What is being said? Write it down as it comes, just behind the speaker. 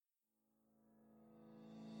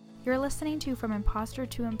You're listening to From Imposter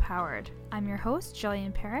to Empowered. I'm your host,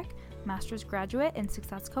 Jillian Perrick, master's graduate and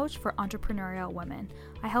success coach for entrepreneurial women.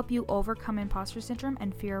 I help you overcome imposter syndrome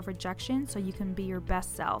and fear of rejection so you can be your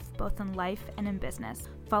best self, both in life and in business.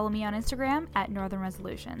 Follow me on Instagram at Northern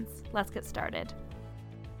Resolutions. Let's get started.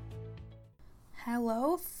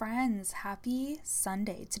 Hello, friends. Happy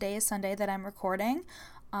Sunday. Today is Sunday that I'm recording.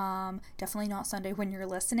 Definitely not Sunday when you're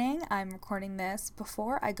listening. I'm recording this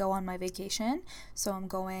before I go on my vacation. So I'm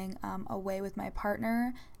going away with my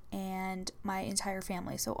partner and my entire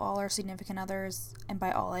family. So all our significant others, and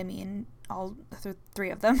by all I mean all three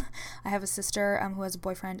of them. I have a sister who has a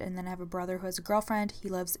boyfriend, and then I have a brother who has a girlfriend. He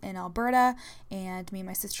lives in Alberta, and me and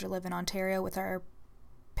my sister live in Ontario with our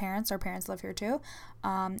parents. Our parents live here too,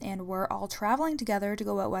 and we're all traveling together to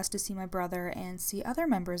go out west to see my brother and see other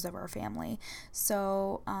members of our family.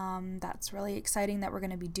 So that's really exciting that we're going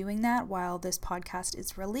to be doing that while this podcast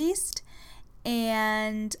is released.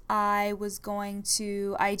 And I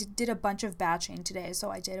did a bunch of batching today. So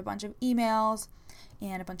I did a bunch of emails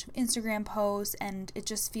and a bunch of Instagram posts, and it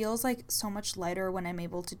just feels like so much lighter when I'm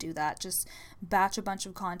able to do that. Just batch a bunch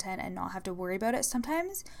of content and not have to worry about it.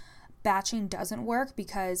 Sometimes batching doesn't work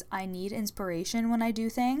because I need inspiration when I do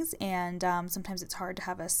things, and sometimes it's hard to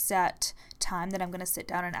have a set time that I'm going to sit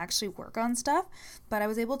down and actually work on stuff, but I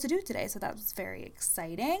was able to do it today, so that was very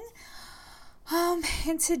exciting.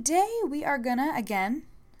 And today we are gonna, again,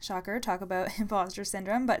 shocker, talk about imposter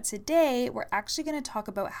syndrome, but today we're actually going to talk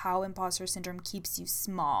about how imposter syndrome keeps you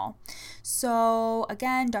small. So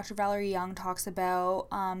again, Dr. Valerie Young talks about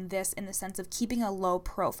this in the sense of keeping a low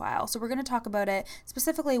profile. So we're going to talk about it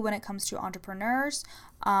specifically when it comes to entrepreneurs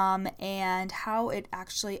and how it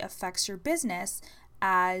actually affects your business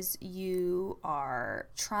as you are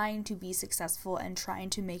trying to be successful and trying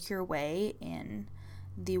to make your way in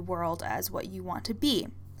the world as what you want to be.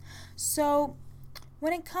 So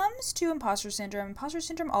when it comes to imposter syndrome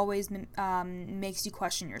always makes you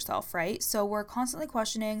question yourself, right? So we're constantly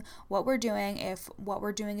questioning what we're doing, if what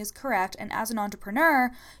we're doing is correct. And as an entrepreneur,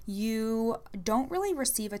 you don't really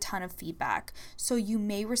receive a ton of feedback. So you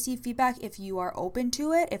may receive feedback if you are open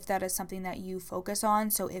to it, if that is something that you focus on.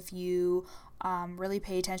 So if you really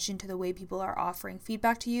pay attention to the way people are offering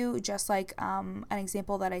feedback to you, just like an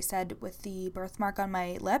example that I said with the birthmark on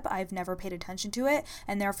my lip. I've never paid attention to it,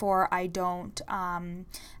 and therefore I don't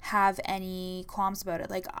have any qualms about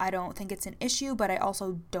it. Like, I don't think it's an issue, but I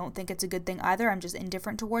also don't think it's a good thing either. I'm just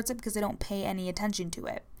indifferent towards it because I don't pay any attention to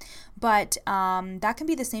it. But that can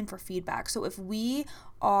be the same for feedback. So if we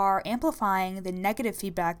are amplifying the negative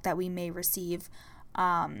feedback that we may receive,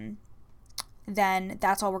 then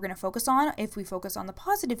that's all we're going to focus on. If we focus on the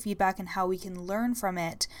positive feedback and how we can learn from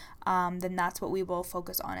it, then that's what we will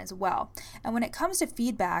focus on as well. And when it comes to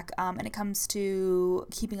feedback, and it comes to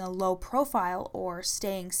keeping a low profile or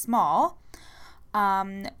staying small,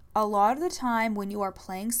 a lot of the time when you are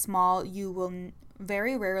playing small, you will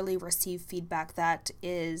very rarely receive feedback that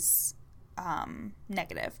is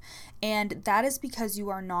negative. And that is because you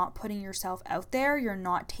are not putting yourself out there, you're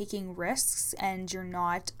not taking risks, and you're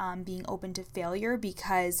not being open to failure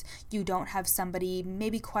because you don't have somebody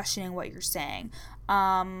maybe questioning what you're saying.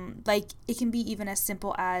 Like, it can be even as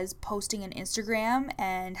simple as posting an Instagram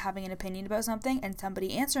and having an opinion about something and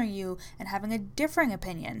somebody answering you and having a differing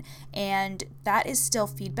opinion. And that is still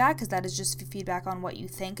feedback, because that is just feedback on what you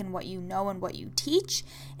think and what you know and what you teach.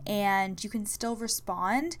 And you can still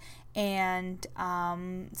respond and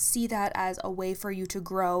see that as a way for you to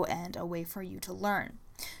grow and a way for you to learn.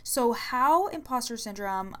 So how imposter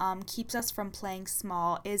syndrome keeps us from playing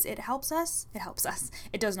small is it helps us.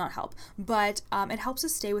 It does not help, but it helps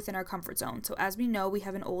us stay within our comfort zone. So as we know, we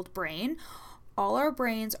have an old brain. All our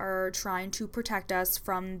brains are trying to protect us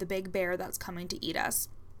from the big bear that's coming to eat us.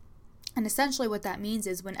 And essentially what that means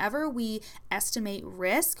is whenever we estimate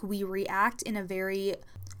risk, we react in a very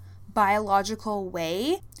biological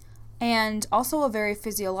way, and also a very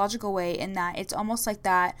physiological way, in that it's almost like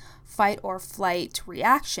that fight or flight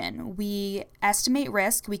reaction. We estimate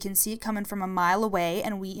risk, we can see it coming from a mile away,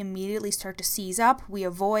 and we immediately start to seize up, we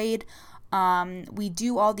avoid, we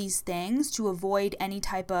do all these things to avoid any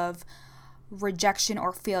type of rejection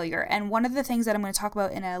or failure. And one of the things that I'm going to talk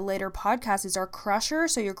about in a later podcast is our crusher.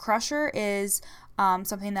 So your crusher is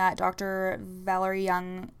something that Dr. Valerie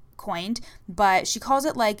Young coined, but she calls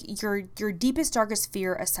it like your deepest, darkest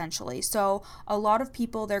fear, essentially. So a lot of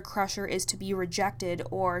people, their crusher is to be rejected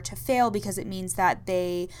or to fail because it means that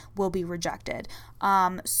they will be rejected.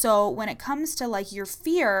 So when it comes to like your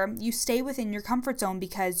fear, you stay within your comfort zone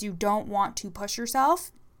because you don't want to push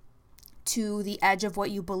yourself to the edge of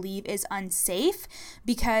what you believe is unsafe,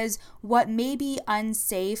 because what may be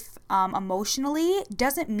unsafe emotionally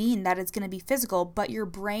doesn't mean that it's going to be physical, but your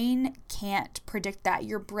brain can't predict that.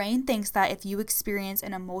 Your brain thinks that if you experience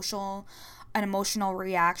an emotional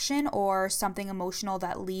reaction or something emotional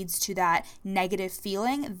that leads to that negative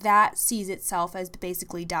feeling, that sees itself as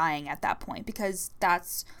basically dying at that point, because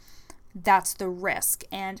that's the risk.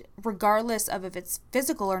 And regardless of if it's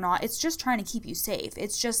physical or not, it's just trying to keep you safe.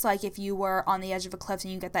 It's just like if you were on the edge of a cliff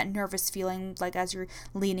and you get that nervous feeling like as you're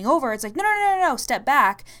leaning over, it's like no, step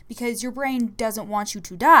back, because your brain doesn't want you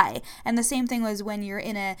to die. And the same thing was when you're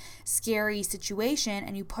in a scary situation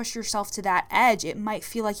and you push yourself to that edge, it might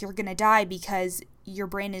feel like you're gonna die because your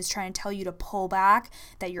brain is trying to tell you to pull back,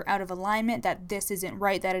 that you're out of alignment, that this isn't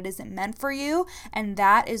right, that it isn't meant for you. And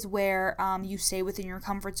that is where you stay within your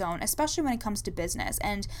comfort zone, especially when it comes to business.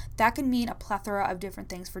 And that can mean a plethora of different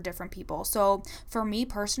things for different people. So for me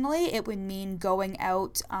personally, it would mean going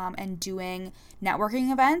out and doing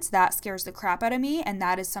networking events. That scares the crap out of me. And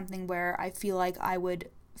that is something where I feel like I would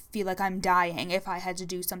feel like I'm dying if I had to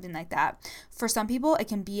do something like that. For some people, it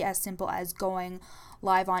can be as simple as going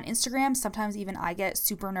live on Instagram. Sometimes even I get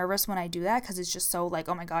super nervous when I do that, because it's just so like,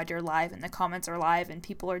 oh my God, you're live and the comments are live and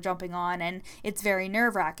people are jumping on, and it's very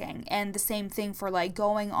nerve-wracking. And the same thing for like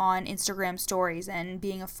going on Instagram stories and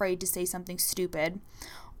being afraid to say something stupid,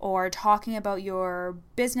 or talking about your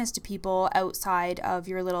business to people outside of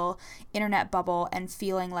your little internet bubble and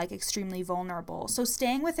feeling like extremely vulnerable. So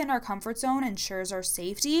staying within our comfort zone ensures our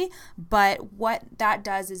safety, but what that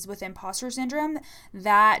does is with imposter syndrome,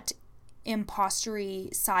 that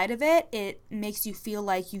impostery side of it, it makes you feel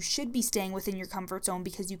like you should be staying within your comfort zone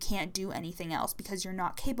because you can't do anything else, because you're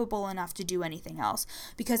not capable enough to do anything else.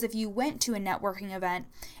 Because if you went to a networking event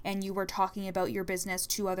and you were talking about your business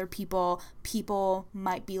to other people, people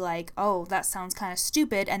might be like, oh, that sounds kind of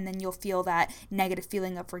stupid, and then you'll feel that negative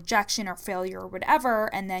feeling of rejection or failure or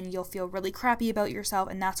whatever, and then you'll feel really crappy about yourself,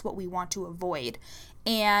 and that's what we want to avoid.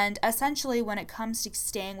 And essentially, when it comes to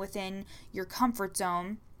staying within your comfort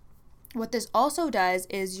zone, what this also does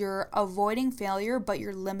is you're avoiding failure, but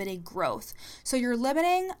you're limiting growth. So you're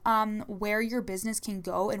limiting where your business can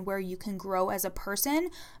go and where you can grow as a person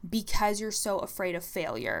because you're so afraid of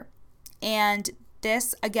failure. And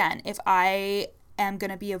this, again, if I am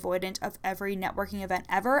going to be avoidant of every networking event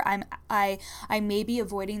ever, I may be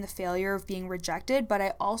avoiding the failure of being rejected, but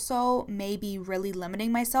I also may be really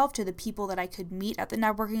limiting myself to the people that I could meet at the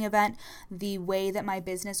networking event, the way that my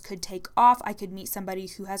business could take off. I could meet somebody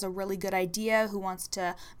who has a really good idea, who wants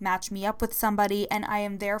to match me up with somebody, and I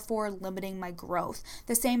am therefore limiting my growth.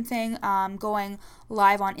 The same thing going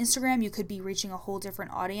live on Instagram, you could be reaching a whole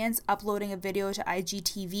different audience. Uploading a video to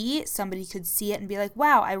IGTV, somebody could see it and be like,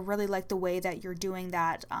 wow, I really like the way that you're doing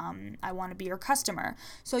that. I want to be your customer.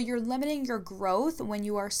 So you're limiting your growth when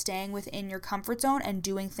you are staying within your comfort zone and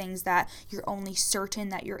doing things that you're only certain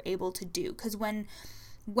that you're able to do. Because when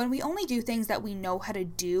we only do things that we know how to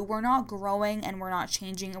do, we're not growing and we're not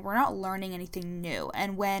changing and we're not learning anything new.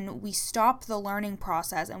 And when we stop the learning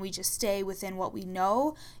process and we just stay within what we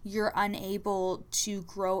know, you're unable to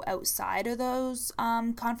grow outside of those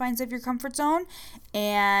confines of your comfort zone,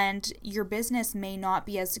 and your business may not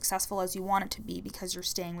be as successful as you want it to be because you're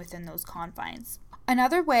staying within those confines.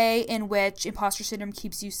 Another way in which imposter syndrome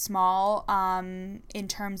keeps you small in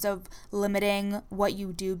terms of limiting what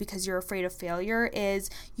you do because you're afraid of failure is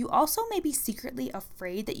you also may be secretly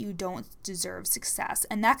afraid that you don't deserve success.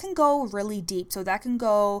 And that can go really deep. So that can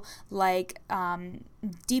go like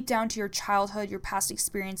deep down to your childhood, your past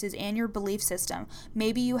experiences, and your belief system.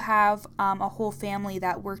 Maybe you have a whole family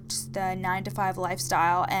that worked the 9-to-5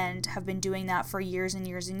 lifestyle and have been doing that for years and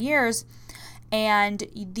years and years. And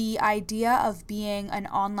the idea of being an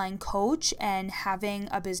online coach and having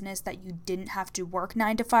a business that you didn't have to work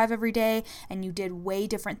 9 to 5 every day, and you did way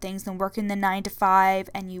different things than working the 9 to 5,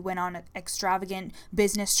 and you went on extravagant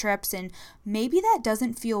business trips, and maybe that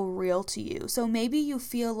doesn't feel real to you. So maybe you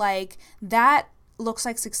feel like that looks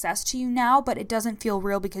like success to you now, but it doesn't feel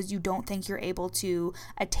real because you don't think you're able to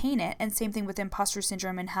attain it. And same thing with imposter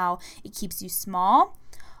syndrome and how it keeps you small.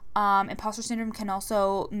 Imposter syndrome can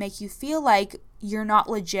also make you feel like you're not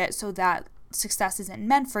legit, so that success isn't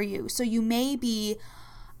meant for you. So you may be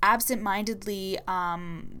absent-mindedly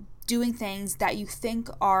doing things that you think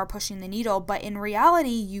are pushing the needle, but in reality,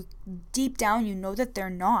 you deep down, you know that they're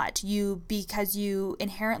not. Because you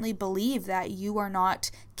inherently believe that you are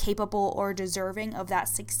not capable or deserving of that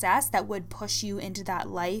success that would push you into that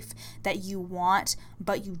life that you want,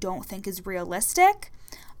 but you don't think is realistic.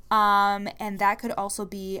 And that could also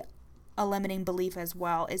be a limiting belief as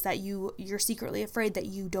well, is that you're secretly afraid that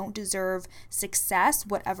you don't deserve success,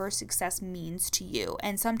 whatever success means to you.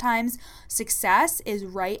 And sometimes success is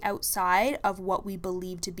right outside of what we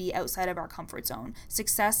believe to be outside of our comfort zone.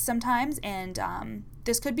 Success sometimes, and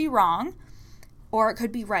this could be wrong, or it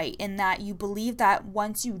could be right, in that you believe that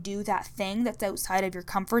once you do that thing that's outside of your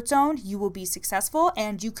comfort zone, you will be successful.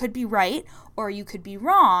 And you could be right, or you could be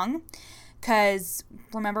wrong, because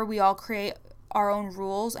remember, we all create our own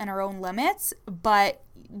rules and our own limits, but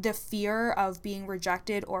the fear of being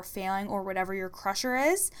rejected or failing or whatever your crusher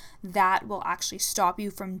is, that will actually stop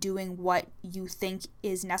you from doing what you think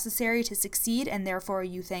is necessary to succeed, and therefore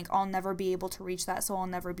you think, I'll never be able to reach that, so I'll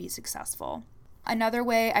never be successful. Another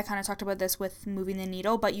way, I kind of talked about this with moving the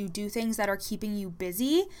needle, but you do things that are keeping you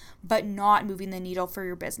busy, but not moving the needle for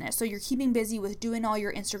your business. So you're keeping busy with doing all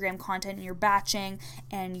your Instagram content, and you're batching,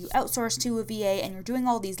 and you outsource to a VA, and you're doing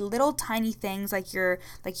all these little tiny things, like you're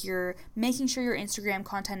making sure your Instagram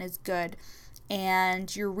content is good,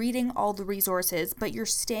 and you're reading all the resources, but you're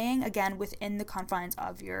staying, again, within the confines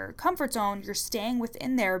of your comfort zone. You're staying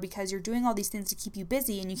within there because you're doing all these things to keep you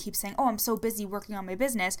busy, and you keep saying, oh, I'm so busy working on my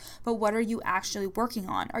business, but what are you actually working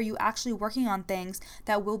on? Are you actually working on things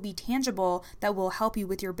that will be tangible, that will help you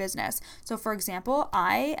with your business? So for example,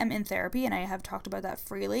 I am in therapy, and I have talked about that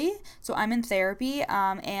freely. So I'm in therapy,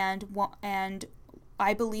 and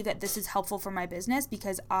I believe that this is helpful for my business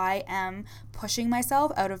because I am pushing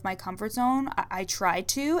myself out of my comfort zone. I try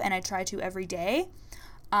to, and I try to every day.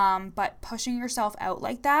 But pushing yourself out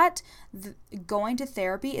like that, going to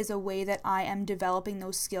therapy is a way that I am developing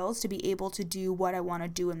those skills to be able to do what I want to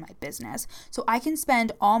do in my business. So I can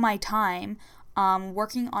spend all my time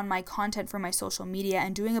working on my content for my social media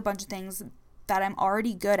and doing a bunch of things that I'm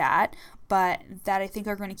already good at, but that I think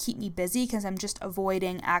are going to keep me busy because I'm just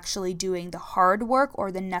avoiding actually doing the hard work or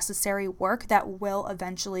the necessary work that will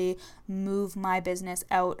eventually move my business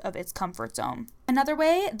out of its comfort zone. Another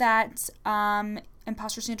way that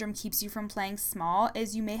imposter syndrome keeps you from playing small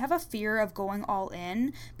is you may have a fear of going all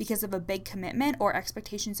in because of a big commitment or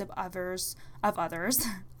expectations of others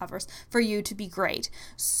for you to be great.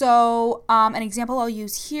 So an example I'll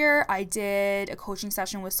use here, I did a coaching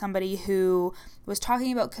session with somebody who was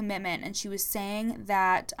talking about commitment, and she was saying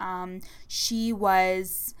that she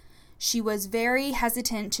was very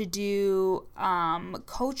hesitant to do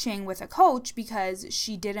coaching with a coach because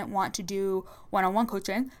she didn't want to do one-on-one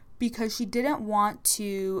coaching, because she didn't want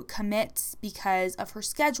to commit because of her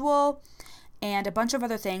schedule and a bunch of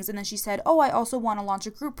other things. And then she said, oh, I also want to launch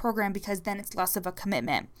a group program because then it's less of a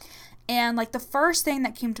commitment. And like the first thing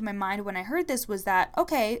that came to my mind when I heard this was that,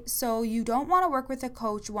 okay, so you don't want to work with a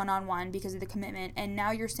coach one-on-one because of the commitment, and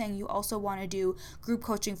now you're saying you also want to do group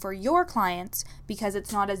coaching for your clients because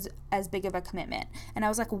it's not as big of a commitment. And I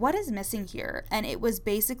was like, what is missing here? And it was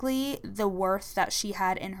basically the worth that she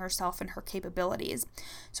had in herself and her capabilities.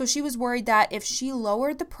 So she was worried that if she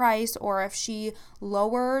lowered the price, or if she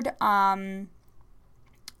lowered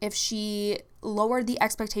the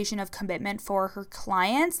expectation of commitment for her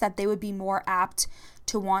clients, that they would be more apt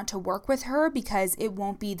to want to work with her because it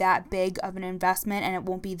won't be that big of an investment and it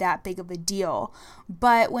won't be that big of a deal.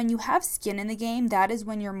 But when you have skin in the game, that is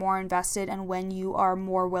when you're more invested and when you are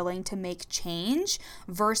more willing to make change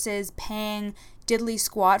versus paying diddly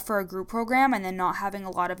squat for a group program and then not having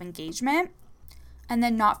a lot of engagement and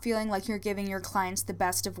then not feeling like you're giving your clients the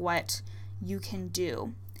best of what you can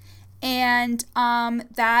do. And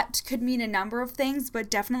that could mean a number of things, but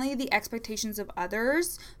definitely the expectations of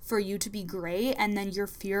others for you to be great, and then your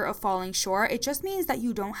fear of falling short. It just means that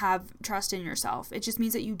you don't have trust in yourself. It just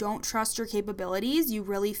means that you don't trust your capabilities. You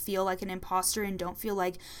really feel like an imposter and don't feel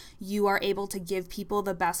like you are able to give people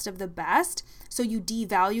the best of the best. So you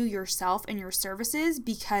devalue yourself and your services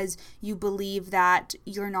because you believe that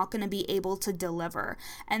you're not going to be able to deliver.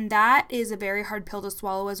 And that is a very hard pill to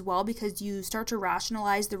swallow as well, because you start to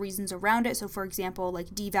rationalize the reasons around it. So for example, like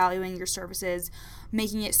devaluing your services,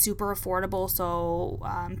 making it super affordable so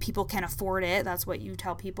people can afford it. That's what you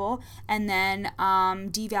tell people. And then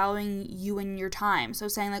devaluing you and your time. So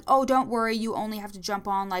saying like, oh, don't worry, you only have to jump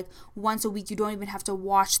on like once a week. You don't even have to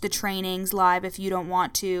watch the trainings live if you don't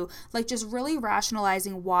want to. Like just really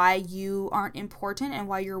rationalizing why you aren't important and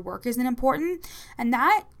why your work isn't important. And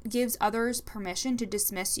that gives others permission to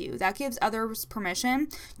dismiss you. That gives others permission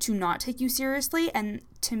to not take you seriously. And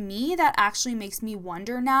to me, that actually makes me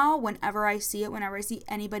wonder now, whenever I see it, whenever I see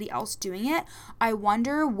anybody else doing it, I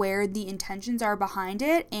wonder where the intentions are behind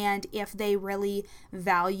it and if they really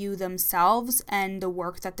value themselves and the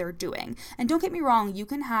work that they're doing. And don't get me wrong, you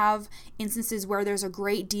can have instances where there's a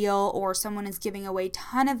great deal or someone is giving away a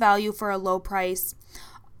ton of value for a low price.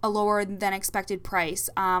 a lower than expected price.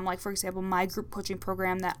 Like for example, my group coaching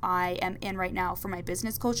program that I am in right now for my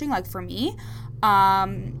business coaching, like for me,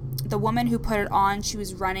 the woman who put it on, she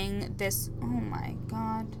was running this, oh my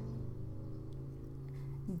God,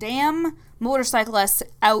 damn motorcyclists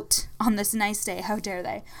out on this nice day. How dare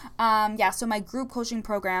they? So my group coaching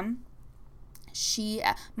program,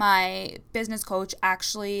 my business coach,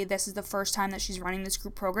 actually, this is the first time that she's running this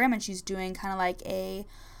group program, and she's doing kind of like a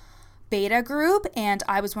beta group, and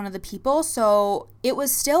I was one of the people. So it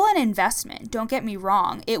was still an investment. Don't get me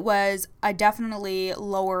wrong. It was a definitely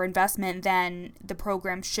lower investment than the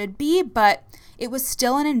program should be, but it was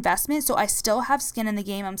still an investment. So I still have skin in the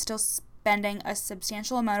game. I'm still spending a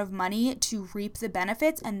substantial amount of money to reap the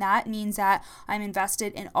benefits, and that means that I'm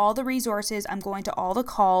invested in all the resources. I'm going to all the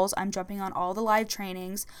calls. I'm jumping on all the live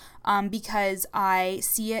trainings because I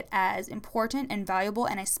see it as important and valuable,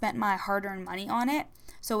 and I spent my hard-earned money on it.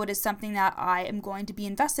 So it is something that I am going to be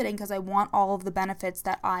invested in because I want all of the benefits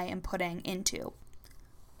that I am putting into.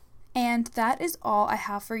 And that is all I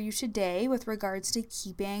have for you today with regards to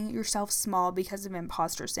keeping yourself small because of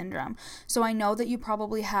imposter syndrome. So I know that you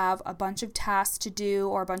probably have a bunch of tasks to do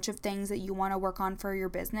or a bunch of things that you want to work on for your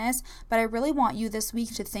business, but I really want you this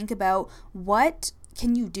week to think about what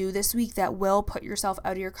can you do this week that will put yourself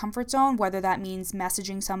out of your comfort zone, whether that means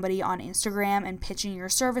messaging somebody on Instagram and pitching your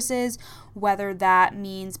services, whether that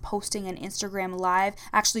means posting an Instagram live,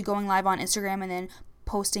 actually going live on Instagram and then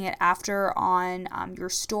posting it after on your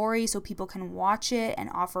story so people can watch it and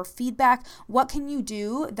offer feedback. What can you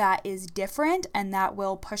do that is different and that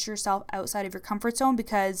will push yourself outside of your comfort zone?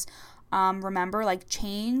 Because remember, like,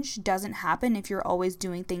 change doesn't happen if you're always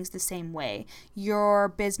doing things the same way. Your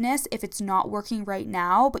business, if it's not working right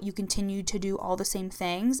now, but you continue to do all the same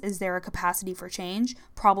things, is there a capacity for change?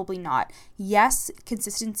 Probably not. Yes,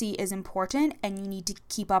 consistency is important and you need to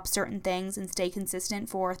keep up certain things and stay consistent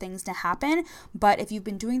for things to happen. But if you've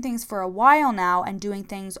been doing things for a while now and doing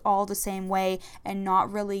things all the same way and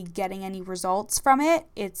not really getting any results from it,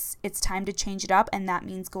 it's time to change it up, and that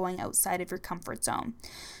means going outside of your comfort zone.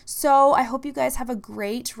 So I hope you guys have a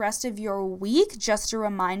great rest of your week. Just a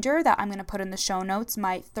reminder that I'm going to put in the show notes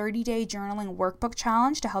my 30-day journaling workbook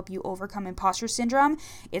challenge to help you overcome imposter syndrome.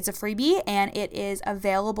 It's a freebie and it is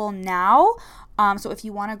available now. So if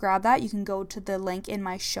you want to grab that, you can go to the link in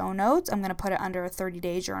my show notes. I'm going to put it under a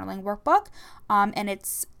 30-day journaling workbook. And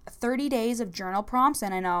it's 30 days of journal prompts.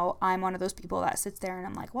 And I know I'm one of those people that sits there and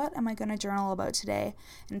I'm like, what am I going to journal about today?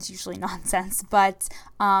 And it's usually nonsense. But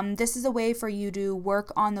this is a way for you to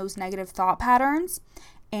work on those negative thought patterns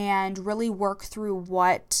and really work through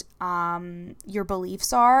what your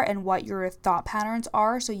beliefs are and what your thought patterns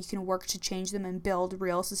are, so you can work to change them and build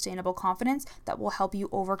real sustainable confidence that will help you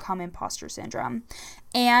overcome imposter syndrome.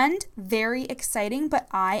 And very exciting, but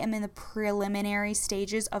I am in the preliminary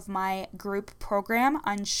stages of my group program,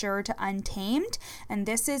 Unsure to Untamed, and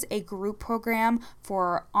this is a group program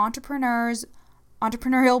for entrepreneurs,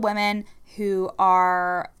 entrepreneurial women who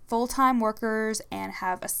are full-time workers and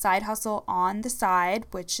have a side hustle on the side,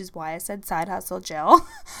 which is why I said side hustle, Jill.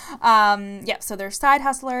 So they're side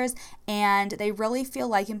hustlers, and they really feel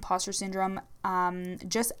like imposter syndrome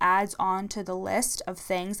just adds on to the list of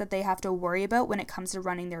things that they have to worry about when it comes to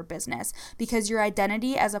running their business, because your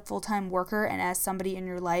identity as a full-time worker and as somebody in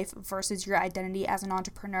your life versus your identity as an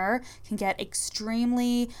entrepreneur can get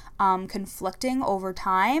extremely conflicting over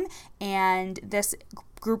time, and this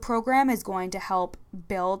group program is going to help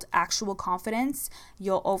build actual confidence.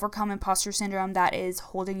 You'll overcome imposter syndrome that is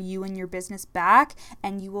holding you and your business back,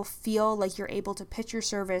 and you will feel like you're able to pitch your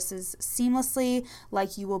services seamlessly,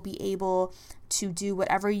 like you will be able to do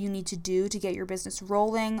whatever you need to do to get your business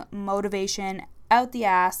rolling, motivation out the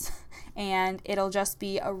ass, and it'll just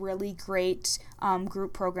be a really great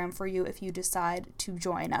group program for you if you decide to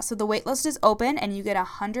join us. So the waitlist is open, and you get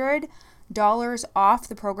 $100 off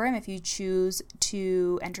the program if you choose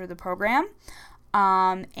to enter the program.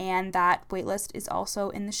 And that waitlist is also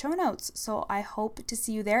in the show notes. So I hope to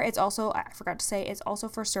see you there. It's also, I forgot to say, it's also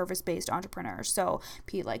for service-based entrepreneurs. So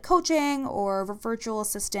be it like coaching or virtual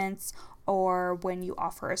assistants or when you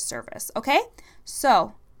offer a service. Okay?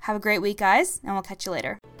 So have a great week, guys, and we'll catch you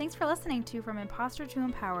later. Thanks for listening to From Imposter to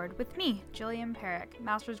Empowered with me, Jillian Perrick,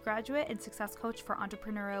 master's graduate and success coach for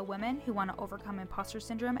entrepreneurial women who want to overcome imposter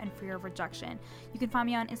syndrome and fear of rejection. You can find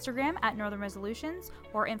me on Instagram at Northern Resolutions,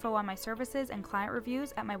 or info on my services and client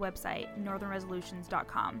reviews at my website,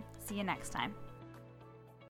 northernresolutions.com. See you next time.